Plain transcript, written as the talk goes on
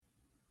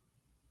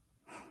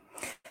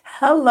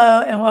Hello,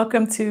 and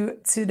welcome to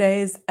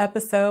today's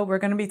episode. We're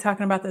going to be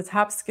talking about the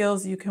top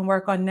skills you can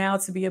work on now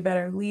to be a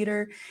better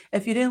leader.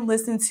 If you didn't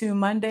listen to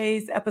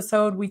Monday's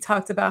episode, we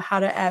talked about how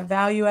to add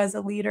value as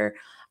a leader.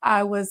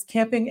 I was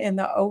camping in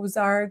the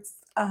Ozarks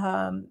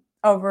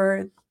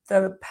over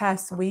the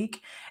past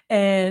week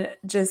and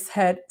just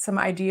had some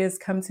ideas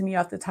come to me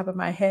off the top of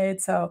my head.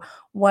 So,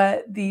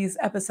 what these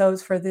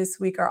episodes for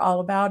this week are all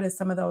about is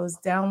some of those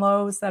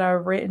downloads that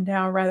are written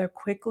down rather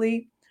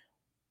quickly.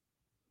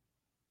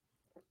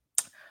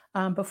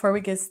 Before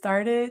we get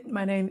started,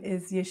 my name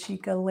is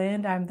Yashika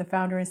Lind. I'm the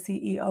founder and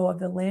CEO of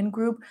the Lind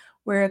Group.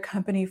 We're a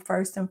company,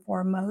 first and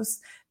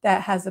foremost,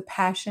 that has a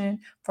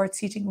passion for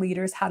teaching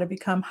leaders how to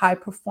become high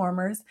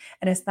performers.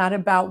 And it's not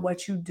about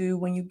what you do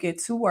when you get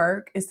to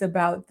work, it's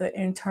about the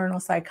internal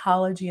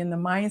psychology and the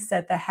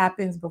mindset that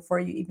happens before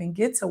you even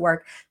get to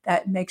work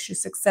that makes you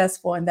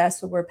successful. And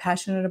that's what we're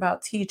passionate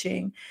about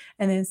teaching.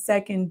 And then,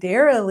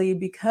 secondarily,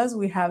 because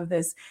we have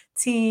this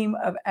team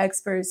of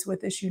experts with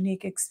this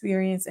unique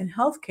experience in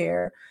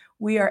healthcare,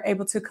 we are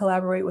able to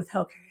collaborate with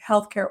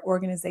healthcare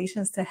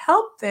organizations to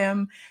help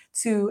them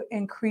to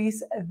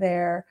increase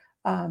their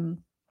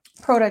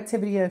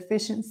productivity and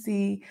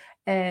efficiency.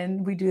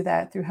 And we do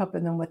that through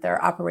helping them with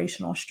their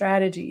operational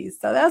strategies.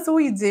 So that's what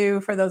we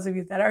do for those of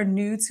you that are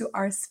new to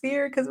our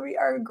sphere, because we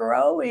are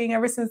growing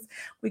ever since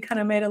we kind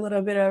of made a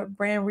little bit of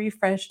brand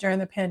refresh during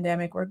the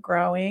pandemic. We're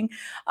growing.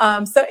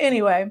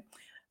 Anyway,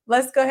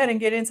 let's go ahead and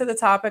get into the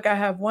topic. I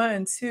have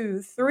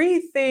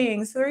three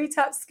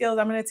top skills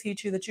I'm going to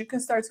teach you that you can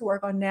start to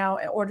work on now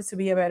in order to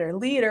be a better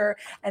leader.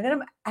 And then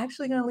I'm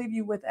actually going to leave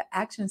you with an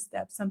action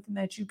step, something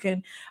that you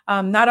can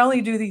not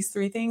only do these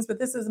three things, but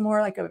this is more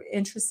like an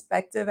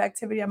introspective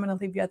activity I'm going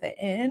to leave you at the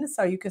end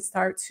so you can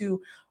start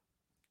to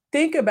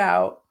think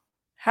about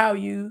how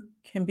you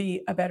can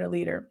be a better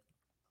leader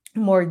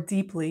more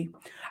deeply.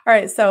 All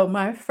right, so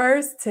my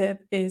first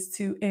tip is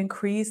to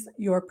increase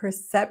your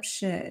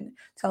perception,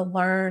 to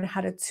learn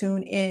how to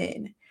tune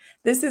in.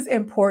 This is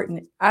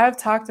important. I've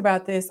talked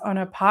about this on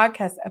a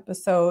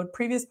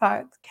previous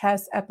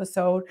podcast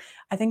episode.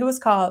 I think it was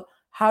called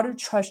How to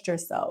Trust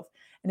Yourself.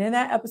 And in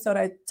that episode,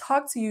 I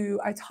taught you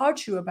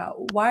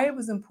about why it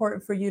was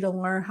important for you to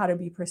learn how to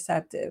be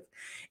perceptive.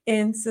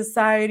 In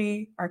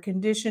society, our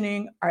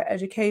conditioning, our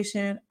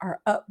education, our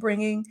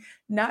upbringing,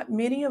 not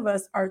many of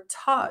us are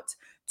taught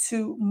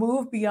to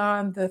move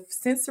beyond the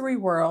sensory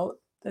world,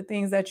 the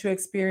things that you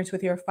experience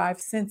with your five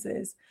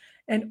senses,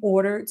 in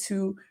order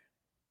to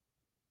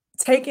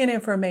take in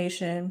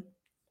information,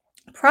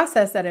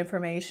 process that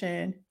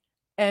information,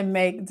 and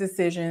make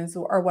decisions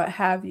or what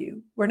have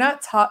you. We're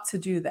not taught to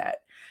do that,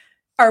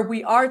 or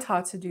we are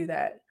taught to do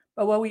that.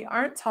 But what we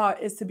aren't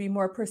taught is to be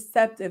more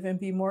perceptive and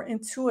be more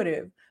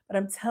intuitive. But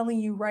I'm telling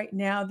you right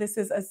now, this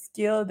is a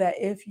skill that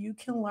if you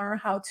can learn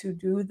how to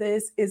do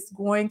this, it's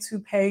going to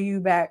pay you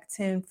back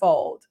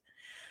tenfold.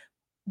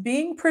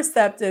 Being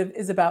perceptive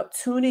is about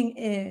tuning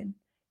in,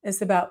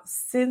 it's about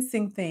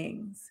sensing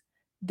things,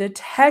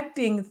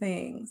 detecting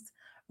things,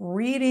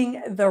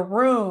 reading the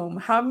room.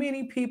 How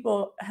many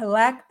people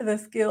lack the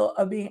skill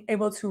of being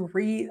able to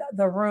read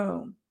the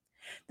room?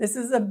 This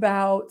is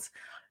about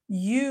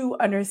you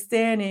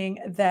understanding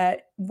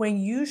that when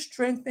you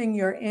strengthen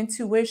your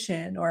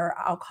intuition, or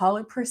I'll call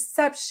it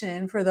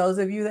perception for those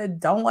of you that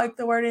don't like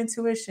the word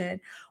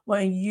intuition,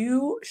 when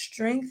you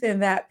strengthen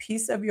that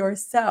piece of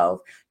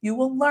yourself, you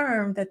will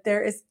learn that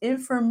there is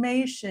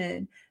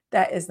information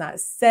that is not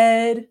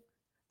said,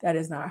 that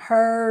is not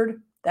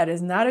heard, that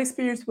is not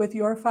experienced with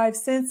your five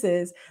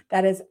senses,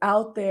 that is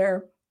out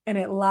there, and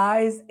it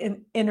lies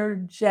in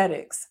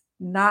energetics,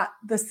 not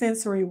the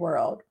sensory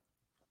world.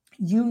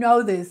 You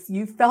know this,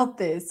 you felt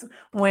this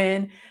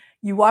when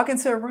you walk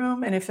into a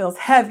room and it feels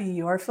heavy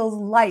or it feels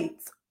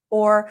light,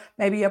 or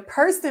maybe a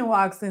person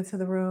walks into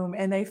the room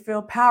and they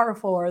feel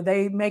powerful, or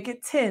they make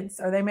it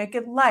tense, or they make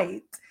it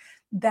light.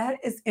 That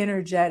is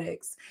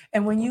energetics.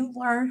 And when you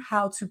learn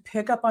how to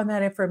pick up on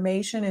that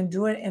information and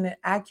do it in an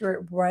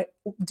accurate way,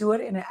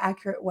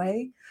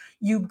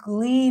 you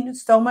glean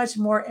so much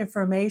more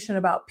information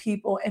about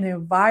people and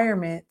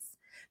environments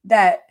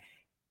that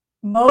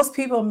most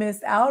people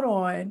miss out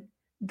on,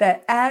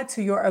 that add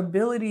to your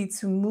ability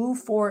to move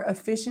forward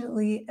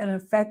efficiently and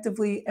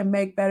effectively and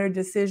make better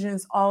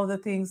decisions, all of the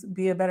things,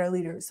 be a better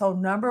leader. So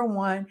number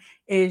one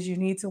is you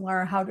need to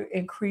learn how to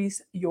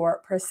increase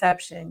your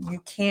perception.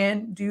 You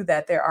can do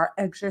that. There are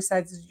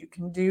exercises you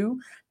can do.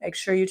 Make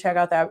sure you check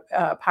out that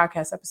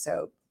podcast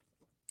episode.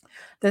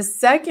 The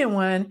second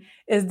one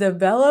is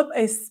develop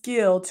a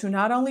skill to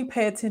not only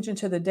pay attention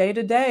to the day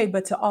to day,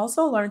 but to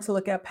also learn to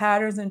look at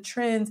patterns and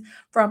trends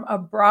from a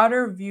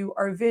broader view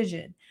or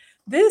vision.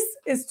 This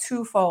is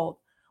twofold.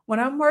 When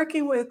I'm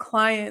working with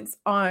clients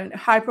on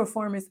high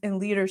performance in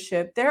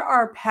leadership, there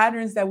are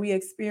patterns that we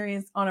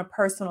experience on a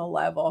personal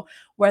level,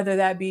 whether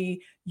that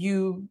be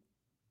you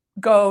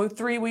go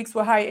 3 weeks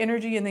with high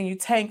energy and then you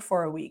tank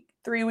for a week.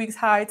 3 weeks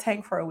high,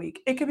 tank for a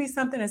week. It could be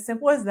something as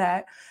simple as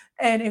that.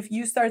 And if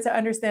you start to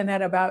understand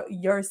that about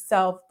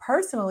yourself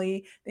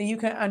personally, then you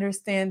can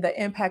understand the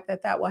impact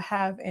that that will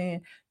have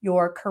in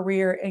your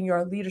career and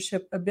your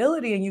leadership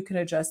ability, and you can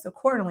adjust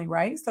accordingly,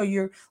 right? So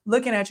you're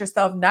looking at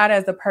yourself not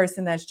as a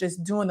person that's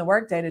just doing the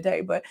work day to day,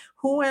 but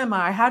who am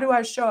I? How do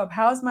I show up?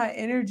 How's my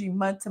energy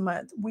month to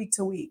month, week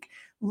to week?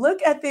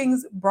 Look at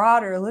things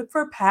broader, look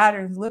for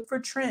patterns, look for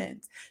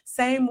trends.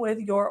 Same with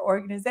your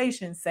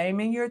organization, same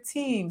in your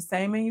team,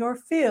 same in your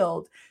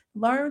field.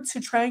 Learn to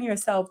train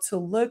yourself to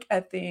look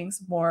at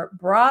things more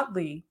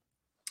broadly.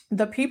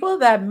 The people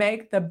that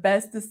make the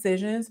best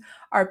decisions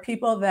are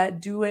people that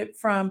do it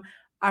from,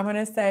 I'm going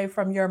to say,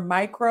 from your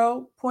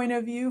micro point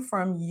of view,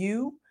 from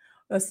you,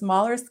 the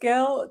smaller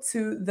scale,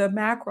 to the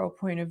macro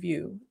point of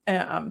view.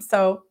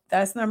 So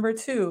that's number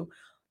two.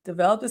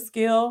 Develop the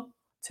skill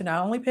to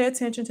not only pay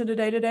attention to the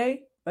day to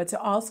day, but to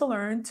also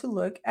learn to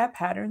look at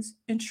patterns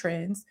and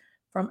trends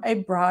from a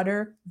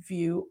broader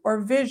view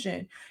or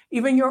vision.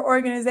 Even your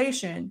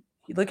organization,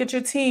 you look at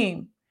your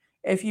team.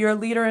 If you're a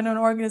leader in an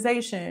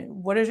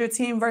organization, what is your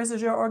team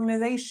versus your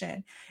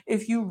organization?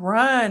 If you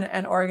run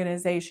an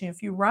organization,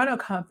 if you run a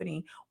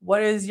company,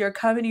 what is your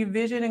company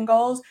vision and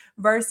goals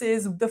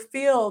versus the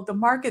field, the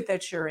market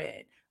that you're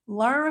in?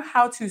 Learn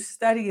how to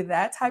study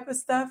that type of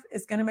stuff.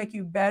 It's going to make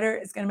you better.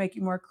 It's going to make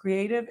you more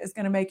creative. It's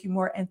going to make you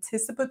more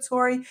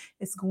anticipatory.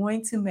 It's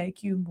going to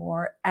make you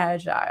more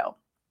agile.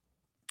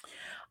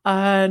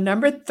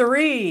 Number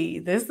three,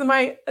 this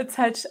might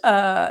touch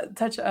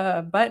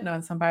a button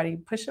on somebody.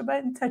 Push a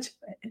button, touch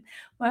a button.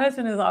 My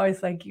husband is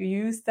always like,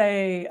 you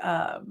say,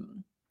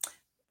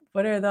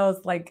 what are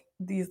those, like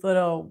these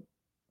little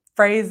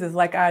phrases,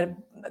 like I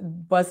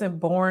wasn't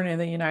born in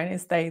the United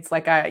States,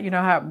 like I,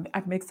 how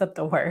I mix up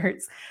the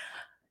words.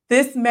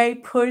 This may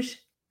push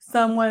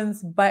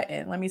someone's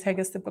button. Let me take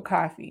a sip of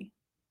coffee.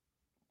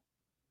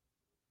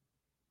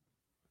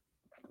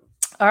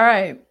 All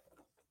right.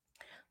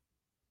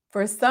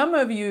 For some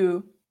of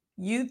you,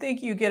 you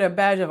think you get a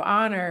badge of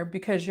honor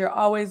because you're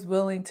always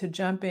willing to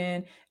jump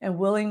in and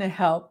willing to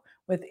help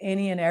with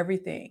any and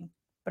everything.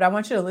 But I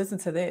want you to listen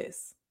to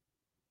this.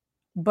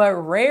 But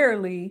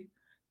rarely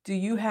do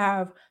you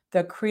have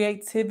the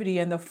creativity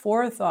and the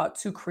forethought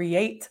to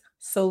create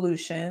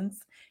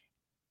solutions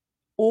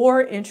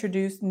or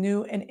introduce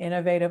new and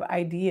innovative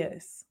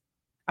ideas.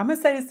 I'm going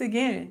to say this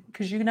again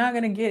because you're not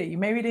going to get it. You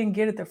maybe didn't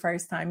get it the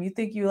first time. You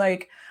think you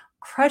like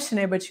crushing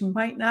it, but you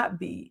might not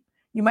be.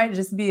 You might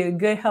just be a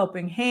good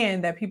helping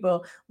hand that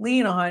people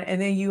lean on, and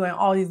then you and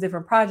all these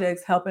different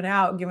projects helping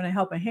out, giving a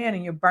helping hand,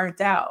 and you're burnt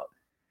out.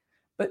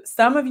 But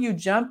some of you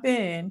jump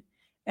in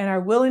and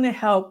are willing to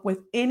help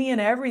with any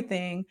and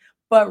everything,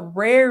 but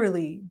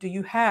rarely do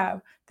you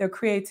have the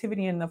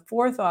creativity and the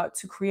forethought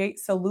to create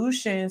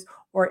solutions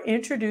or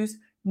introduce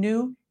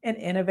new and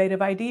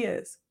innovative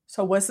ideas.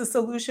 So, what's the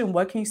solution?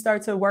 What can you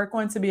start to work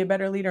on to be a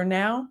better leader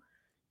now?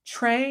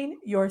 Train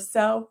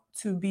yourself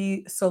to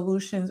be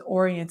solutions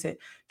oriented.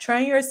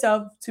 Train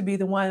yourself to be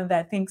the one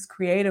that thinks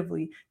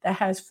creatively, that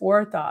has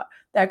forethought,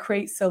 that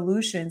creates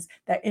solutions,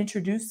 that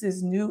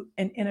introduces new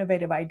and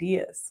innovative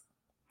ideas.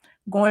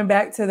 Going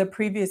back to the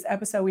previous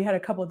episode we had a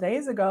couple of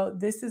days ago,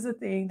 this is a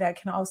thing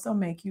that can also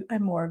make you a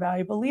more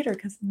valuable leader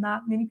because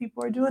not many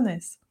people are doing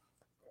this.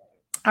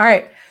 All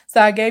right.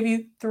 So I gave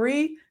you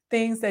three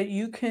things that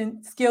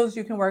skills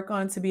you can work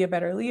on to be a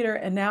better leader.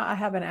 And now I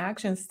have an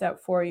action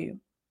step for you.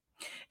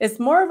 It's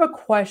more of a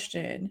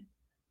question.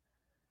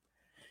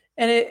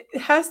 And it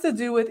has to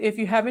do with if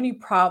you have any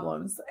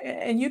problems.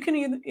 And you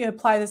can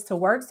apply this to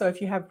work. So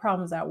if you have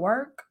problems at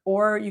work,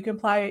 or you can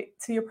apply it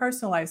to your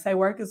personal life. Say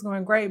work is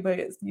going great, but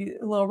it's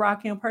a little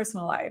rocky in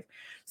personal life.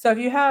 So if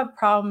you have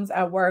problems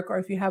at work, or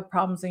if you have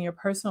problems in your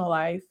personal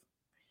life,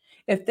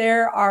 if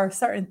there are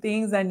certain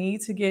things that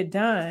need to get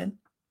done,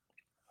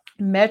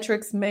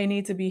 metrics may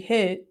need to be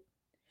hit,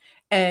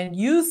 and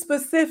you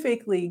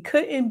specifically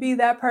couldn't be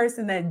that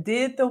person that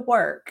did the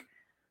work.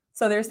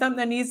 So there's something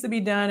that needs to be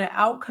done, an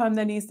outcome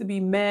that needs to be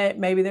met.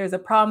 Maybe there's a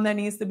problem that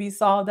needs to be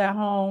solved at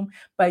home,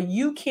 but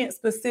you can't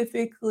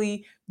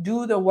specifically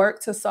do the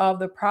work to solve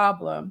the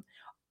problem.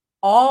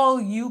 All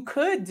you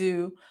could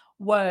do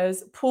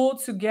was pull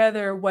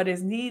together what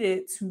is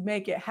needed to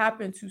make it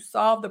happen, to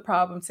solve the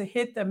problem, to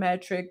hit the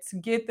metric, to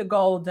get the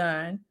goal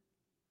done.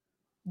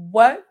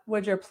 What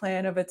would your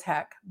plan of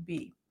attack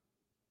be?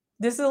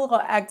 This is a little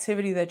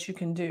activity that you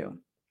can do.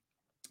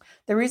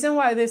 The reason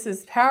why this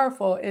is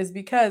powerful is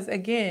because,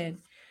 again,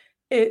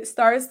 it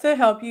starts to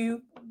help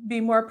you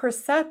be more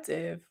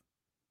perceptive.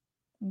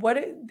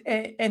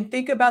 And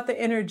think about the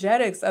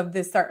energetics of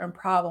this certain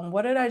problem.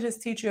 What did I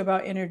just teach you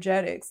about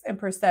energetics and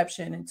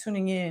perception and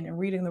tuning in and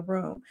reading the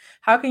room?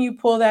 How can you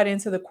pull that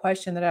into the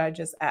question that I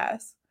just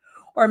asked?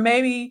 Or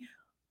maybe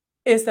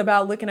it's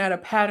about looking at a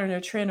pattern,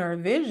 a trend, or a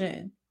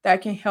vision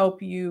that can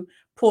help you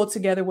pull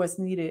together what's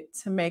needed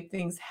to make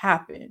things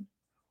happen.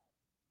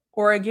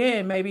 Or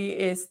again, maybe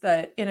it's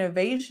the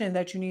innovation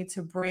that you need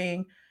to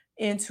bring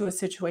into a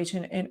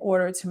situation in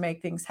order to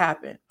make things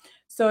happen.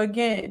 So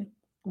again,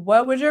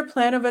 what would your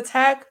plan of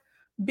attack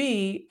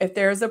B, if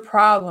there's a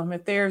problem,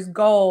 if there's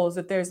goals,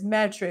 if there's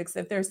metrics,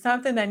 if there's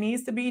something that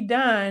needs to be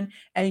done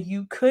and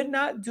you could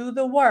not do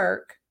the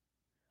work,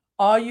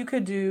 all you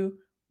could do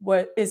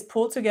is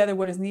pull together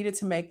what is needed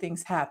to make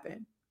things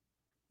happen.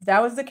 If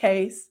that was the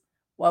case,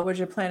 what would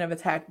your plan of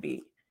attack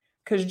be?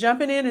 Because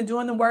jumping in and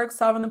doing the work,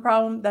 solving the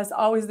problem, that's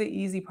always the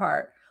easy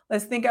part.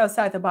 Let's think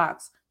outside the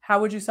box. How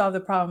would you solve the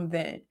problem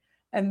then?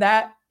 And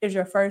that is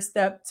your first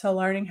step to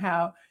learning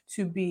how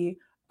to be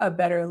a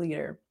better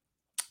leader.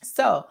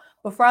 So,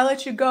 before I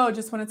let you go,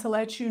 just wanted to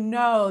let you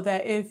know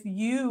that if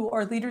you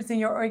or leaders in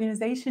your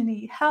organization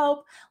need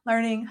help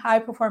learning high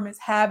performance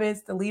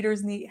habits, the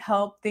leaders need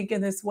help thinking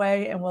this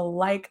way and will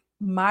like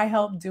my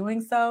help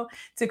doing so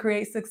to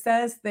create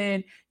success,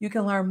 then you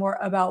can learn more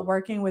about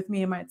working with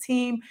me and my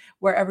team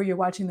wherever you're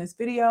watching this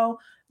video.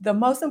 The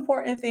most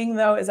important thing,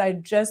 though, is I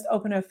just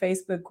opened a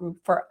Facebook group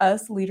for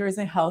us leaders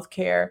in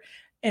healthcare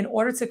in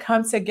order to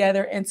come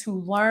together and to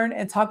learn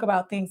and talk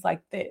about things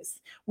like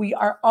this. We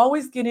are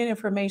always getting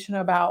information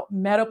about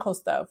medical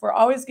stuff. We're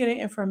always getting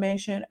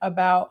information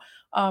about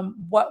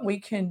what we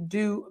can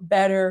do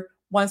better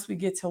once we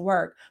get to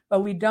work. But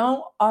we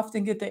don't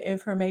often get the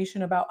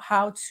information about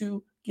how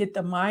to get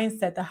the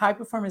mindset, the high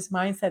performance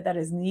mindset that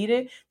is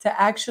needed to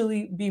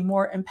actually be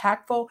more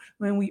impactful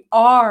when we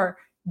are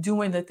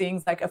doing the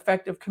things like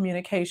effective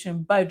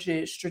communication,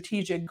 budget,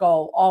 strategic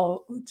goals,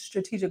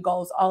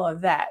 all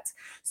of that.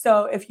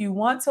 So if you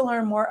want to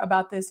learn more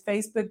about this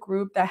Facebook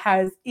group that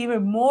has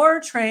even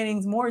more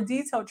trainings, more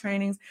detailed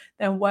trainings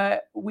than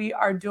what we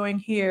are doing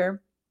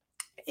here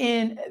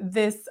in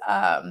this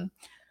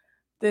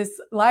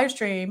live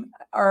stream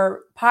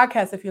or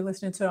podcast, if you're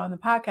listening to it on the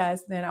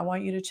podcast, then I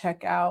want you to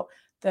check out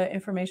the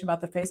information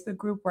about the Facebook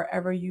group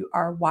wherever you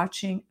are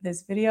watching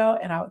this video.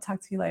 And I will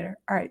talk to you later.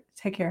 All right,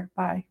 take care.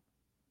 Bye.